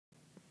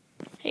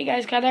Hey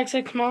guys,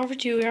 CodXX Model for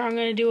 2 here. I'm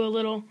going to do a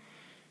little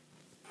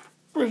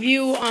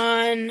review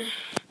on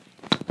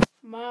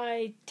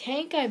my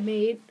tank I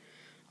made.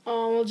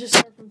 We'll just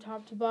start from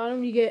top to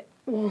bottom. You get,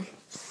 I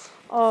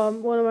put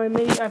one of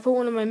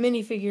my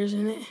minifigures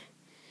in it.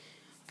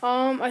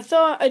 I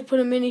thought I'd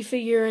put a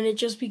minifigure in it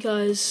just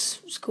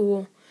because it's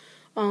cool.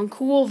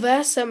 Cool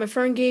vest that my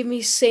friend gave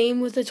me,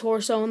 same with the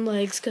torso and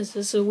legs, because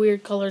this is a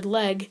weird colored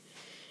leg.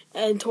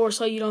 And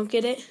torso, you don't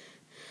get it.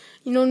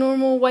 You know,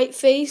 normal white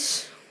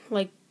face,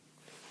 like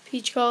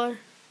peach color.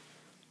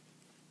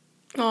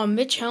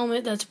 Mitch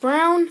helmet, that's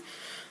brown.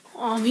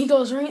 He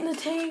goes right in the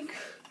tank,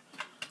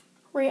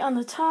 right on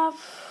the top.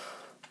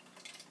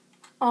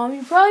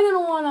 You're probably gonna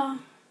wanna,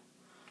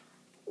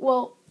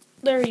 well,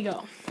 there you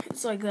go.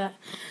 It's like that.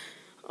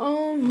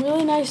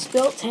 Really nice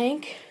built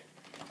tank.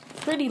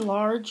 Pretty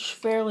large,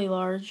 fairly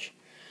large.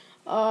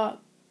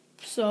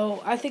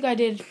 So I think I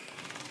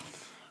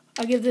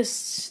give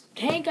this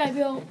tank I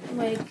built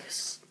like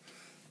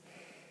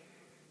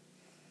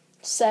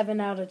 7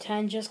 out of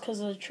 10 just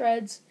because of the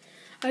treads.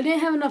 I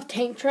didn't have enough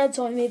tank tread,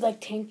 so I made like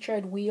tank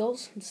tread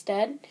wheels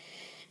instead.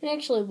 It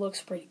actually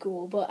looks pretty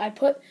cool, but I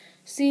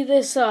see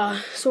this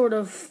sort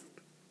of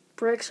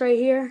bricks right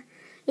here?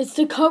 It's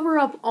to cover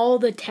up all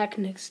the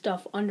Technic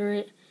stuff under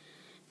it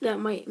that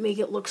might make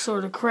it look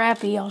sort of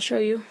crappy. I'll show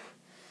you.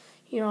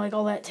 You know, like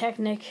all that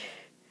Technic.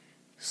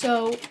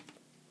 So,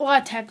 a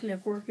lot of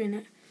Technic work in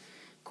it.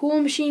 Cool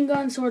machine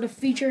gun sort of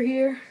feature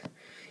here.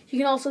 You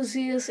can also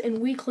see this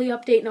in weekly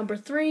update number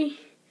 3.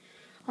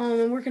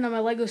 I'm working on my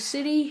Lego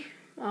City.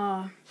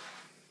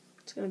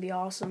 It's gonna be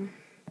awesome.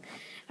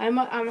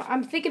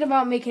 I'm thinking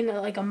about making it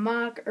like a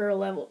mock or a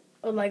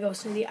Lego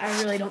City.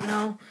 I really don't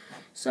know.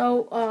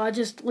 So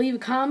just leave a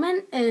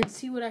comment and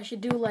see what I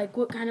should do. Like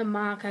what kind of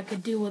mock I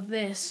could do with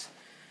this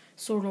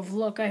sort of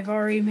look I've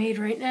already made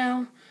right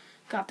now.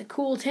 Got the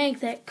cool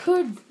tank that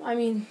could,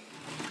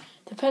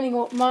 depending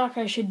what mock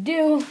I should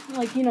do,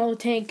 like, you know, the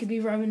tank could be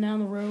running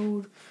down the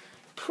road.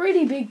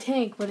 Pretty big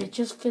tank, but it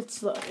just fits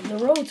the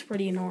road's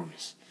pretty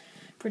enormous,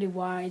 pretty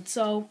wide,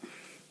 so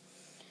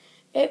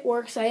it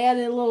works. I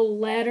added a little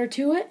ladder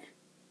to it.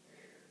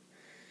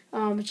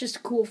 It's just a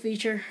cool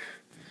feature.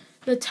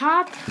 The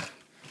top,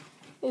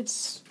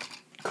 it's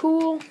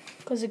cool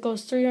because it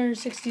goes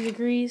 360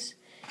 degrees,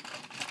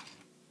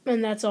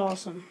 and that's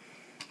awesome.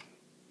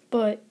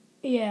 But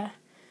yeah,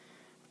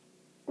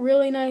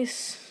 really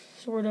nice,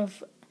 sort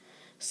of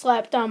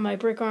slapped on my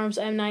Brick Arms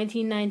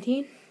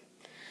M1919.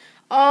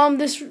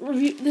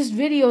 This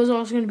video is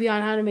also going to be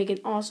on how to make an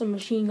awesome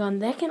machine gun.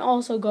 That can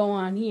also go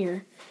on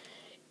here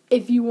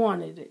if you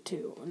wanted it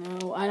to.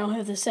 No, I don't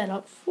have the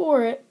setup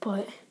for it,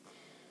 but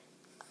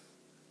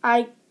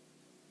I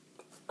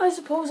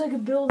suppose I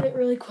could build it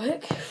really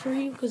quick for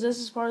you because this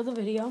is part of the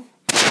video.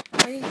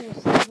 I'm going to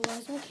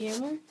stabilize my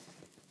camera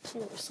 /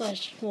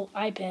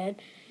 iPad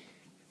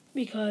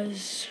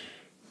because,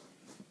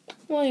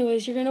 well,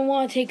 anyways, you're going to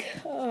want to take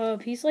a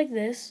piece like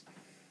this.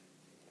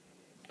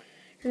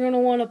 You're going to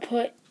want to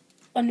put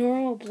a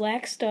normal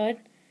black stud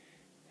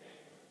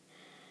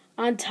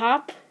on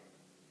top,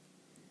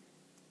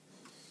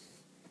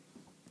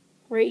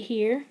 right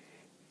here,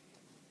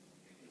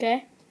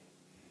 okay,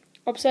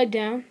 upside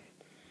down.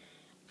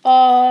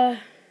 You're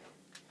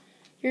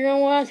going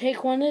to want to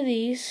take one of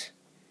these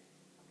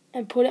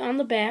and put it on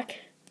the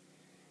back,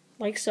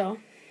 like so.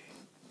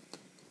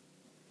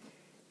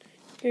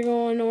 You're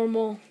going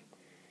normal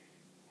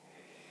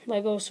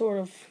Lego sort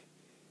of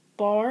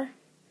bar,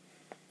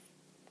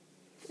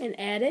 and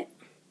add it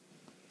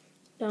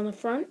down the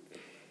front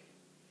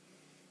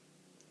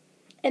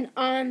and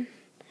on,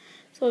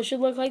 so it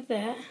should look like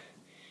that.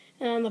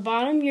 And on the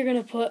bottom you're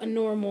going to put a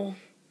normal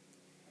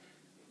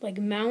like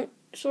mount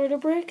sort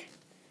of brick,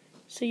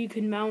 so you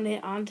can mount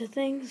it onto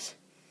things,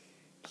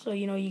 so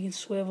you know you can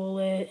swivel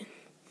it.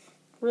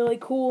 Really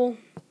cool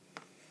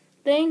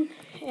thing,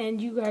 and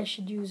you guys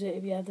should use it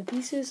if you have the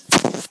pieces.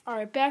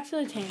 Alright, back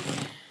to the tank.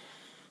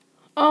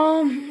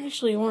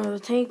 Actually one of the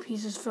tank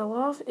pieces fell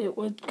off. It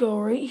would go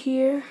right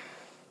here.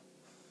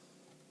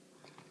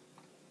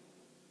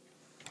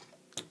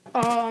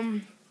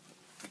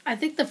 I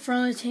think the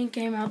front of the tank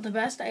came out the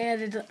best. I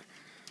added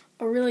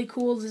a really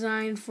cool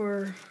design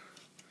for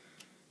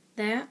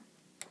that.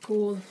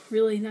 Cool,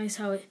 really nice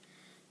how it,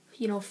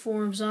 you know,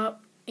 forms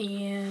up.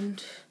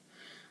 And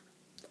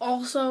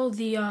also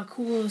the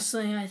coolest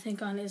thing I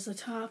think on it is the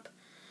top.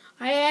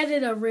 I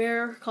added a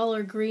rare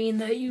color green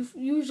that you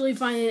usually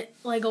find at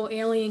Lego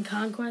Alien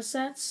Conquest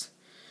sets.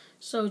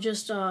 So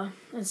just, and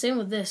same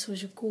with this,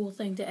 was a cool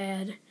thing to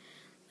add,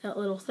 that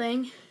little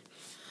thing.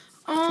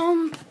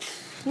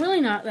 Really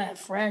not that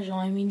fragile.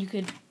 I mean,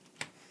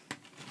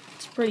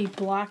 it's pretty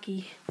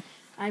blocky.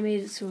 I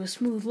made it to a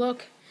smooth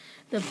look.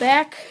 The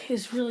back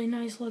is really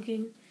nice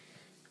looking.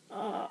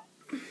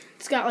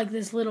 It's got like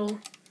this little,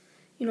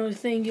 you know,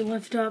 thing you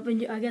lift up,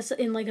 and I guess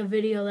in like a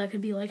video that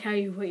could be like how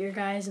you put your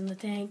guys in the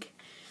tank,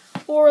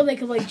 or they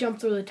could like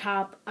jump through the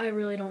top. I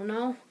really don't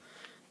know,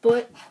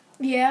 but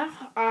yeah,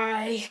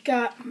 I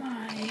got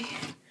my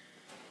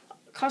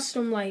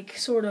custom like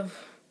sort of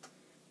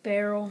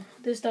barrel.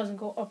 This doesn't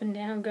go up and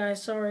down,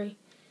 guys. Sorry.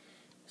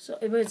 So,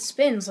 but it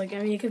spins. Like, I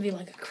mean, it could be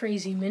like a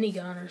crazy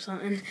minigun or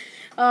something.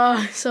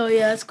 So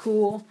yeah, that's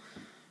cool.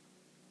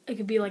 It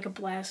could be like a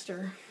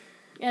blaster.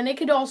 And it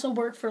could also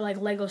work for like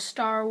Lego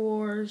Star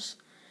Wars.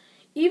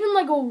 Even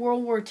Lego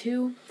World War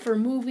II for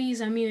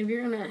movies. I mean, if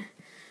you're gonna...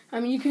 I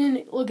mean, you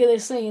can look at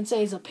this thing and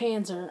say it's a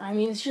Panzer. I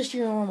mean, it's just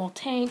your normal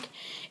tank.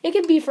 It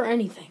could be for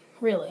anything,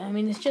 really. I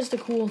mean, it's just a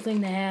cool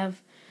thing to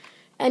have.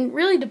 And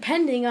really,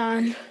 depending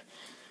on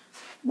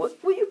what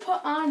you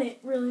put on it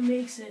really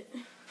makes it.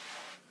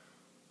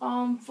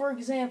 For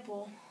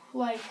example,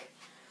 like,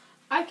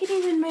 I could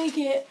even make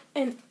it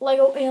an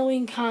Lego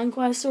Alien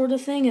Conquest sort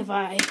of thing if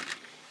I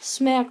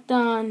smacked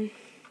on,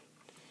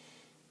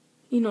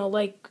 you know,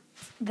 like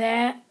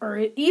that. Or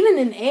even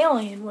an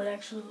Alien would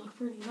actually look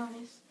pretty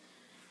nice.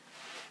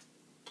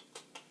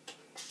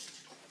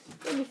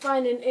 Let me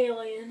find an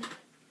Alien.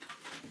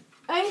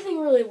 Anything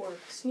really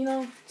works, you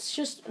know. It's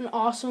just an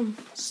awesome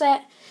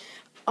set.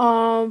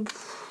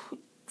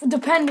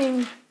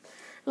 Depending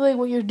really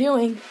what you're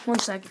doing. One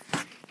second.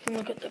 You can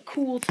look at the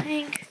cool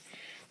tank.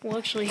 Well,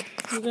 actually,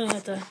 you're gonna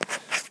have to.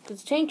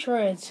 It's tank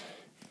treads.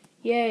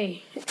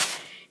 Yay!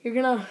 You're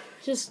gonna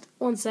just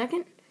 1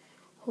 second.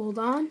 Hold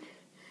on.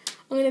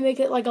 I'm gonna make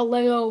it like a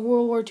Lego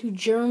World War II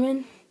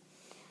German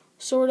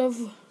sort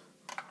of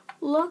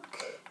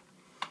look.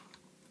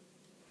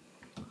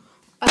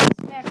 I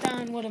snapped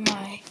on one of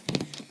my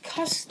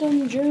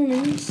custom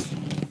Germans,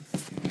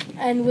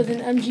 and with an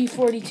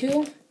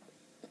MG42,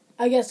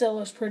 I guess that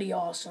looks pretty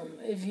awesome.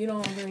 If you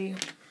don't agree,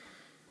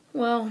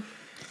 well,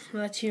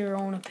 that's your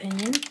own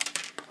opinion.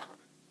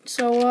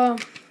 So,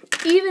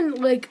 even,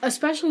 like,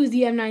 especially with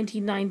the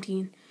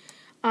M1919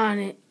 on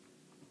it,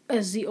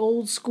 as the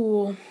old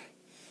school,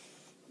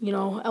 you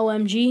know,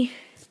 LMG,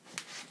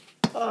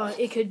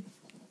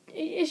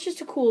 it's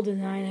just a cool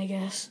design, I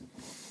guess.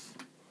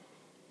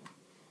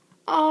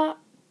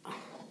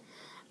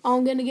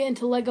 I'm going to get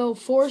into Lego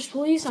Forest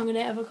Police. I'm going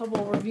to have a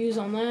couple of reviews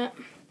on that.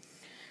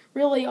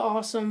 Really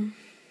awesome.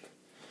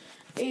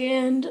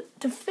 And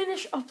to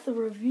finish up the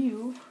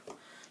review,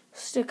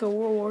 stick of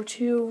World War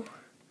II.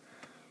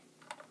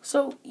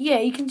 So, yeah,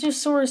 you can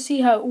just sort of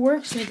see how it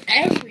works with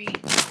every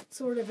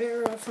sort of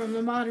era, from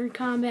the modern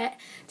combat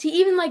to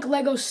even like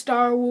Lego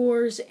Star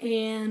Wars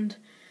and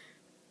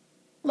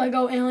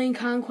Lego Alien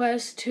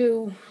Conquest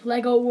to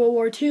Lego World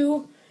War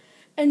II.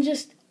 And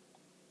just...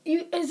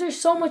 there's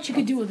so much you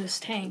could do with this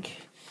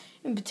tank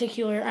in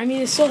particular. I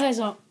mean, it still has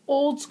an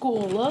old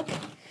school look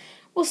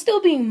while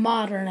still being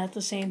modern at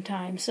the same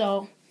time.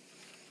 So,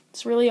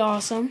 it's really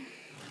awesome.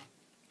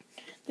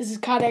 This is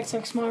COD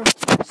XX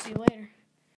Smart. See you later.